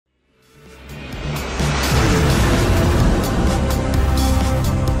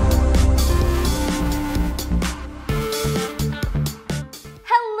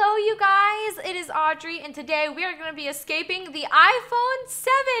today we are gonna be escaping the iPhone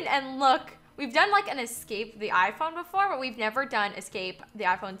 7. And look, we've done like an escape the iPhone before, but we've never done escape the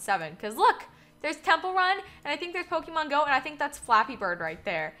iPhone 7. Cause look, there's Temple Run, and I think there's Pokemon Go, and I think that's Flappy Bird right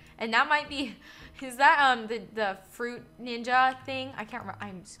there. And that might be, is that the Fruit Ninja thing? I can't remember,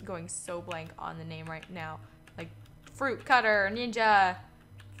 I'm going so blank on the name right now. Like Fruit Cutter, Ninja,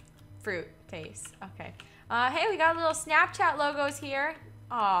 Fruit Face, okay. Hey, we got little Snapchat logos here.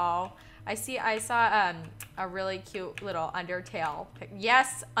 Oh, I saw a really cute little Undertale pic.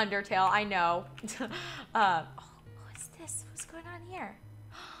 Yes, Undertale, I know. What's this? What's going on here?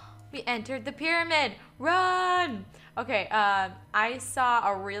 We entered the pyramid. Run! Okay, I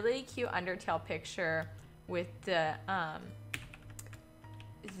saw a really cute Undertale picture with the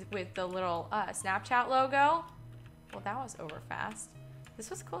little Snapchat logo. Well, that was over fast. This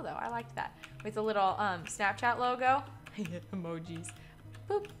was cool though. I liked that. With the little Snapchat logo. Emojis.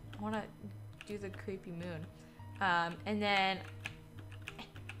 Boop. I want to do the creepy moon. And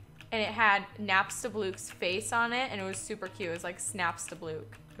it had Napstablook's face on it, and it was super cute. It was like Snapstablook.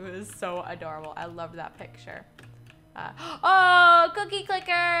 It was so adorable. I loved that picture. Oh, cookie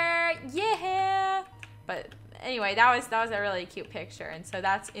clicker! Yeah! But anyway, that was a really cute picture, and so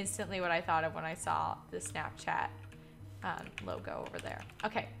that's instantly what I thought of when I saw the Snapchat logo over there.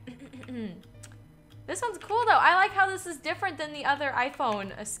 Okay. This one's cool though. I like how this is different than the other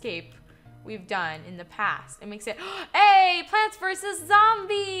iPhone escape we've done in the past. It makes it, hey, Plants vs.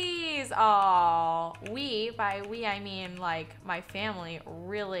 Zombies! Oh, by we I mean like my family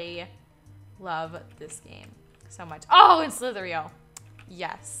really love this game so much. Oh, and Slitherio.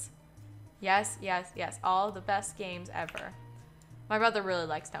 Yes. Yes, yes, yes. All the best games ever. My brother really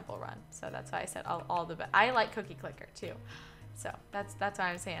likes Temple Run, so that's why I said all the best. I like Cookie Clicker too, so that's why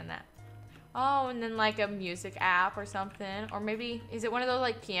I'm saying that. Oh, and then like a music app or something, or maybe is it one of those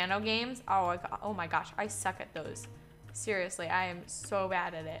like piano games? Oh my gosh, I suck at those. Seriously, I am so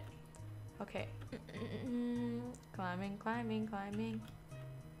bad at it. Okay, climbing, climbing, climbing,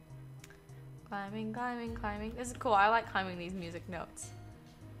 climbing, climbing, climbing. This is cool. I like climbing these music notes.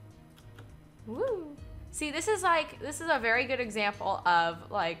 Woo! See, this is a very good example of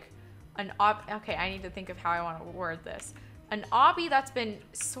like okay, I need to think of how I want to word this. An obby that's been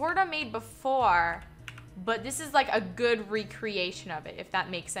sort of made before, but this is like a good recreation of it, if that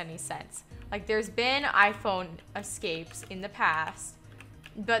makes any sense. Like there's been iPhone escapes in the past,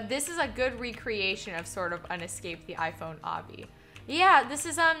 but this is a good recreation of sort of an escape the iPhone obby. Yeah, this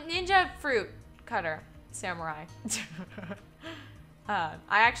is Ninja Fruit Cutter Samurai. I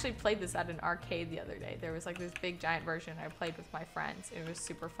actually played this at an arcade the other day. There was like this big giant version I played with my friends. It was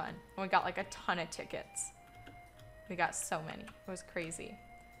super fun. And we got like a ton of tickets. We got so many. It was crazy.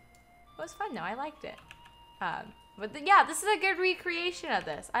 It was fun though. I liked it. Yeah, this is a good recreation of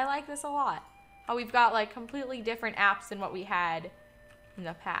this. I like this a lot. How we've got like completely different apps than what we had in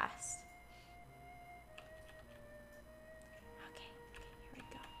the past. Okay,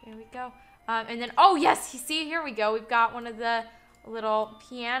 here we go. And then, oh yes, you see, here we go. We've got one of the little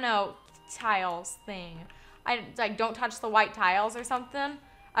piano tiles thing. Like don't touch the white tiles or something.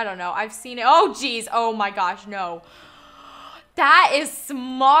 I don't know. I've seen it. Oh geez. Oh my gosh, no. That is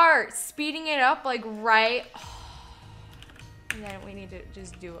smart. Speeding it up like right. And then we need to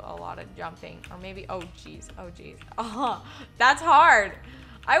just do a lot of jumping, or maybe, oh geez. Oh geez. Oh, that's hard.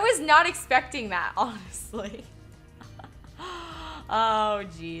 I was not expecting that, honestly. Oh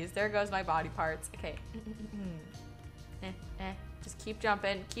geez. There goes my body parts. Okay. Just keep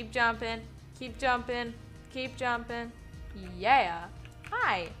jumping, keep jumping, keep jumping, keep jumping. Yeah.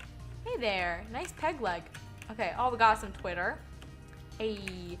 Hi. Hey there. Nice peg leg. Okay. Oh, we got some Twitter.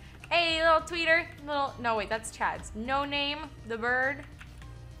 Hey. Hey, little tweeter. No, wait, that's Chad's. No Name, the bird.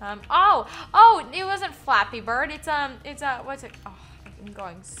 Oh, it wasn't Flappy Bird. It's what's it? Oh, I'm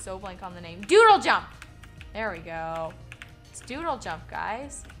going so blank on the name. Doodle Jump. There we go. It's Doodle Jump,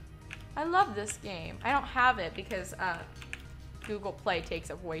 guys. I love this game. I don't have it because, Google Play takes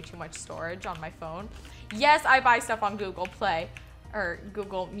up way too much storage on my phone. Yes, I buy stuff on Google Play or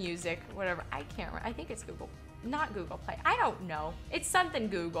Google Music, whatever. I can't remember. I think it's not Google Play. I don't know. It's something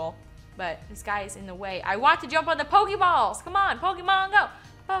Google, but this guy is in the way. I want to jump on the Pokeballs. Come on, Pokemon go.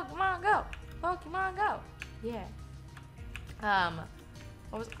 Pokemon go. Pokemon go. Yeah.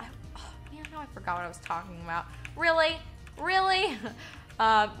 What was I? Oh, man, now I forgot what I was talking about. Really? Really?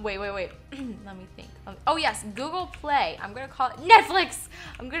 Wait. Let me think. Oh yes, Google Play. I'm gonna call it Netflix.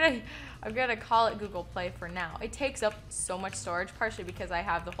 I'm gonna call it Google Play for now. It takes up so much storage, partially because I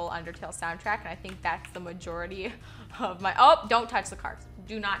have the whole Undertale soundtrack, and I think that's the majority of my. Oh, don't touch the cards.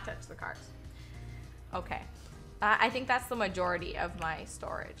 Do not touch the cards. Okay, I think that's the majority of my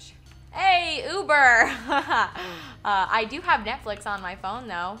storage. Hey, Uber. I do have Netflix on my phone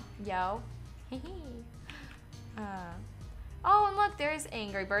though. Yo. Oh, and look, there's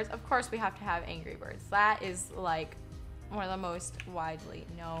Angry Birds. Of course we have to have Angry Birds. That is like one of the most widely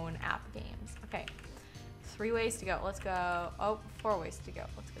known app games. Okay, 3 ways to go. Let's go. Oh, 4 ways to go.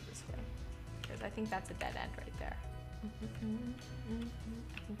 Let's go this way. Because I think that's a dead end right there. I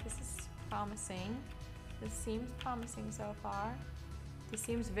think this is promising. This seems promising so far. This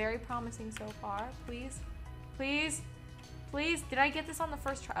seems very promising so far. Please, please, please. Did I get this on the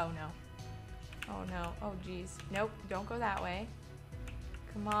first try? Oh no. Oh no. Oh geez. Nope. Don't go that way.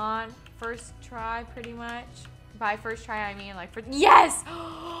 Come on. First try, pretty much. By first try, I mean like yes!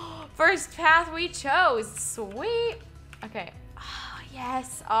 First path we chose. Sweet. Okay. Oh,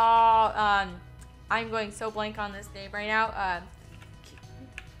 yes. Oh, I'm going so blank on this name right now.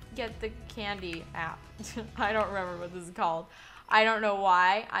 Get the candy app. I don't remember what this is called. I don't know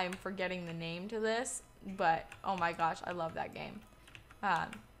why I'm forgetting the name to this, but oh my gosh, I love that game. My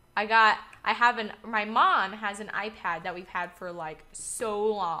mom has an iPad that we've had for like so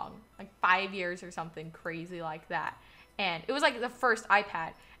long, like 5 years or something crazy like that. And it was like the first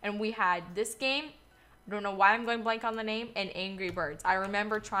iPad, and we had this game. I don't know why I'm going blank on the name, and Angry Birds. I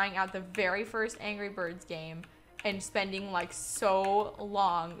remember trying out the very first Angry Birds game and spending like so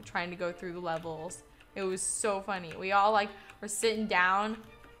long trying to go through the levels. It was so funny. We all like were sitting down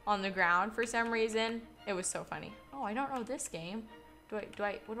on the ground for some reason. It was so funny. Oh, I don't know this game. What do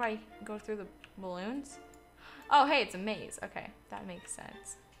I go through the balloons? Oh, hey, it's a maze. Okay, that makes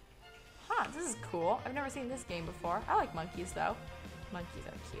sense. Huh, this is cool. I've never seen this game before. I like monkeys though. Monkeys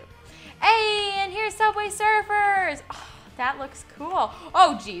are cute. Hey, and here's Subway Surfers. Oh, that looks cool.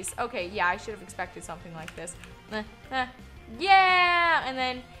 Oh, geez. Okay, yeah, I should have expected something like this. Yeah, and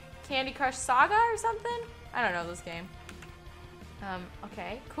then Candy Crush Saga or something? I don't know this game.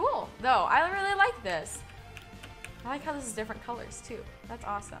 Okay, cool. Though, I really like this. I like how this is different colors too. That's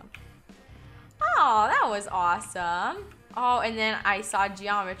awesome. Oh, that was awesome. Oh, and then I saw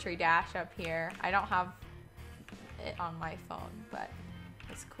Geometry Dash up here. I don't have it on my phone, but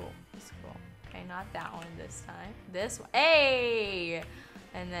it's cool. It's cool. Okay, not that one this time. This one. Hey!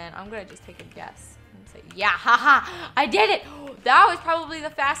 And then I'm gonna just take a guess and say, yeah, haha, I did it! That was probably the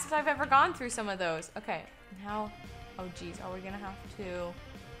fastest I've ever gone through some of those. Okay, now, oh geez, are we gonna have to,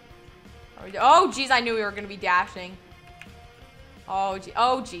 oh geez, I knew we were gonna be dashing. Oh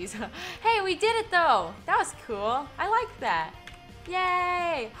geez. Hey, we did it though. That was cool. I like that.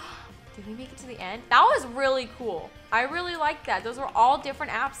 Yay! Did we make it to the end? That was really cool. I really like that. Those were all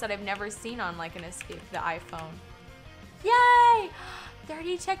different apps that I've never seen on like an Escape the iPhone. Yay!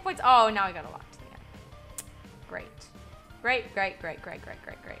 30 checkpoints. Oh, now I gotta walk to the end. Great. Great, great, great, great, great,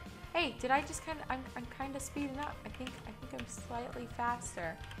 great, great. Hey, did I just I'm kind of speeding up. I think I'm slightly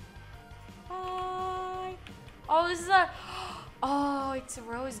faster. Bye. Oh, this is oh, it's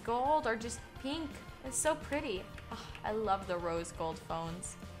rose gold or just pink. It's so pretty. Oh, I love the rose gold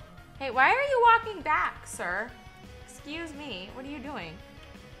phones. Hey, why are you walking back, sir? Excuse me, what are you doing?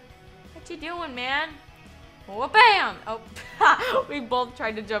 What you doing, man? Oh, bam! Oh, we both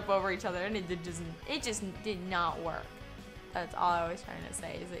tried to jump over each other and it just did not work. That's all I was trying to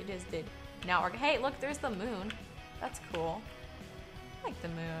say, is it just did not work. Hey, look, there's the moon. That's cool. I like the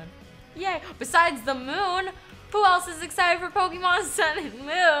moon. Yay! Besides the moon, who else is excited for Pokemon Sun and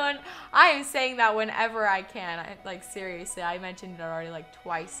Moon? I am saying that whenever I can. Like, seriously, I mentioned it already like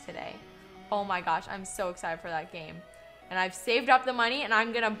twice today. Oh my gosh, I'm so excited for that game. And I've saved up the money and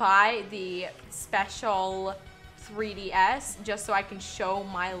I'm gonna buy the special 3DS just so I can show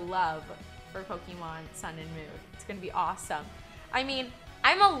my love for Pokemon Sun and Moon. It's gonna be awesome. I mean,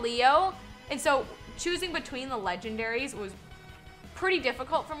 I'm a Leo, and so choosing between the legendaries was pretty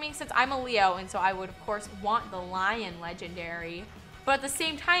difficult for me since I'm a Leo, and so I would of course want the Lion legendary, but at the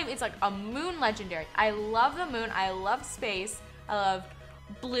same time it's like a Moon legendary. I love the moon, I love space, I love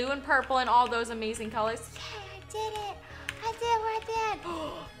blue and purple and all those amazing colors. Yeah, I did it! I did what I did!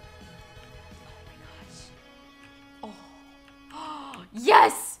 Oh my gosh. Oh.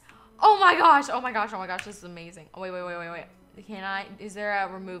 Yes! Oh my gosh, oh my gosh, oh my gosh, this is amazing. Oh, wait. Is there a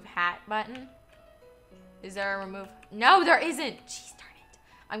remove hat button? Is there a remove? No, there isn't. Jeez darn it.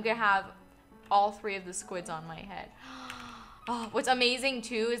 I'm gonna have all 3 of the squids on my head. Oh, what's amazing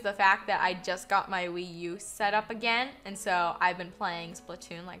too is the fact that I just got my Wii U set up again, and so I've been playing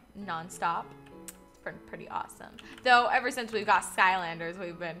Splatoon like non-stop. It's been pretty awesome. Though ever since we've got Skylanders,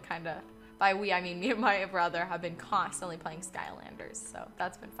 we've been kind of, by we I mean me and my brother have been constantly playing Skylanders, so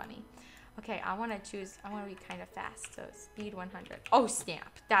that's been funny. Okay, I want to be kind of fast, so speed 100. Oh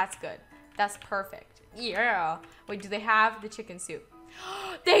snap, that's good. That's perfect. Yeah. Wait, do they have the chicken soup?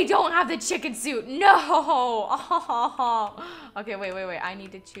 They don't have the chicken suit. No. Oh. Okay, wait. I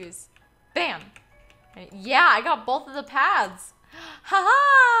need to choose. Bam. Yeah, I got both of the paths.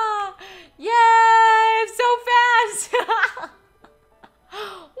 Haha. Yay, I'm so fast.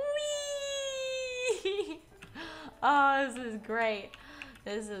 Whee. Oh, this is great.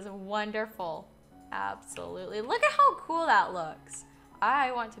 This is wonderful. Absolutely. Look at how cool that looks.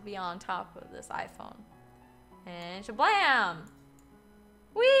 I want to be on top of this iPhone. And shablam.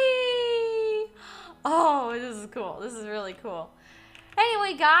 Whee! Oh, this is cool. This is really cool.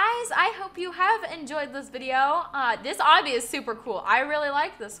 Anyway, guys, I hope you have enjoyed this video. This obby is super cool. I really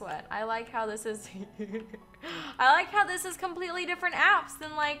like this one. I like how this is I like how this is completely different apps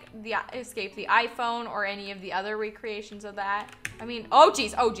than like the Escape the iPhone or any of the other recreations of that. I mean, oh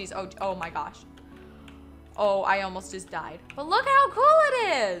geez, oh my gosh. Oh, I almost just died. But look at how cool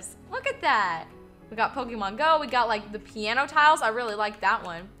it is. Look at that. We got Pokemon Go. We got like the piano tiles. I really like that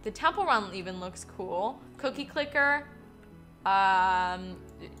one. The Temple Run even looks cool. Cookie Clicker.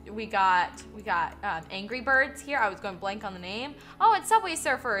 We got Angry Birds here. I was going blank on the name. Oh, it's Subway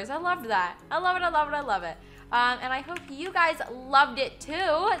Surfers. I loved that. I love it. And I hope you guys loved it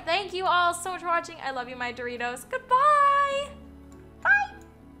too. Thank you all so much for watching. I love you, my Doritos. Goodbye. Bye.